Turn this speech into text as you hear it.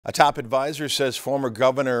A top advisor says former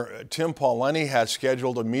Governor Tim Pawlenty has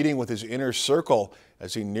scheduled a meeting with his inner circle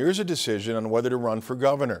as he nears a decision on whether to run for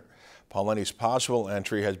governor. Pawlenty's possible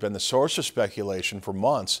entry has been the source of speculation for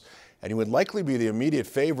months, and he would likely be the immediate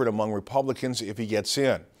favorite among Republicans if he gets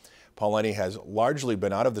in. Pawlenty has largely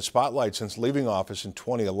been out of the spotlight since leaving office in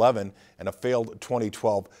 2011 and a failed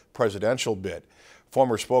 2012 presidential bid.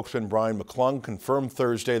 Former spokesman Brian McClung confirmed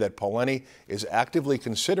Thursday that Pawlenty is actively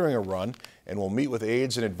considering a run and will meet with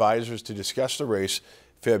aides and advisors to discuss the race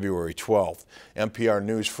February 12th. NPR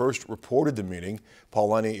News first reported the meeting.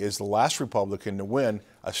 Pawlenty is the last Republican to win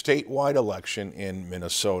a statewide election in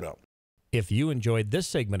Minnesota. If you enjoyed this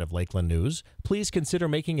segment of Lakeland News, please consider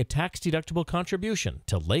making a tax-deductible contribution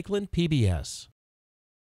to Lakeland PBS.